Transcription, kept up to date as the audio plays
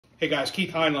Hey guys,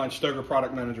 Keith Heinlein, Stoeger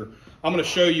Product Manager. I'm going to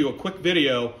show you a quick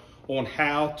video on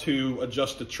how to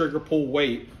adjust the trigger pull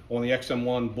weight on the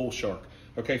XM1 Bullshark.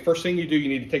 Okay, first thing you do, you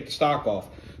need to take the stock off.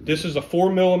 This is a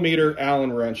 4mm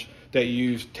Allen wrench that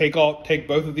you use. Take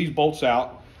both of these bolts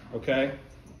out, okay?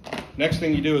 Next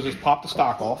thing you do is just pop the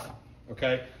stock off,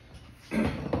 okay?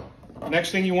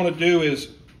 Next thing you want to do is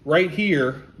right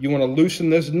here, you want to loosen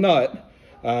this nut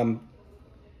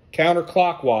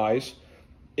counterclockwise.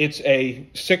 It's a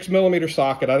 6mm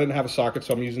socket. I didn't have a socket,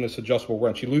 so I'm using this adjustable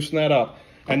wrench. You loosen that up,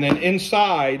 and then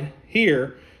inside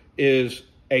here is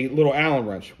a little Allen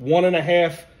wrench,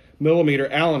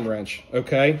 1.5mm Allen wrench,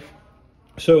 okay?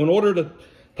 So in order to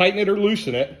tighten it or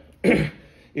loosen it,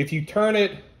 if you turn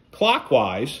it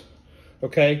clockwise,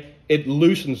 okay, it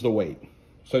loosens the weight.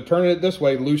 So turning it this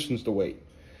way loosens the weight.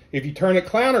 If you turn it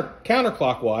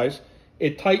counterclockwise,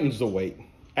 it tightens the weight,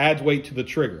 adds weight to the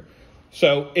trigger.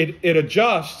 So it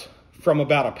adjusts from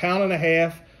about 1.5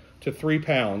 pounds to 3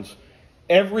 pounds.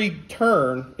 Every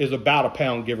turn is about 1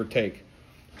 pound, give or take.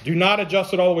 Do not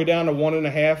adjust it all the way down to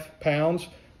 1.5 pounds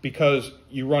because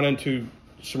you run into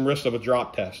some risk of a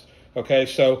drop test. Okay,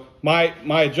 so my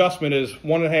adjustment is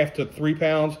 1.5 to 3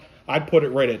 pounds. I'd put it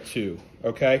right at 2.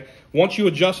 Okay, once you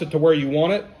adjust it to where you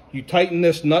want it, you tighten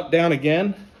this nut down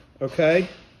again. Okay,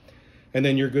 and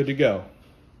then you're good to go.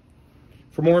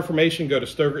 For more information, go to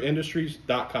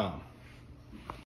StoegerIndustries.com.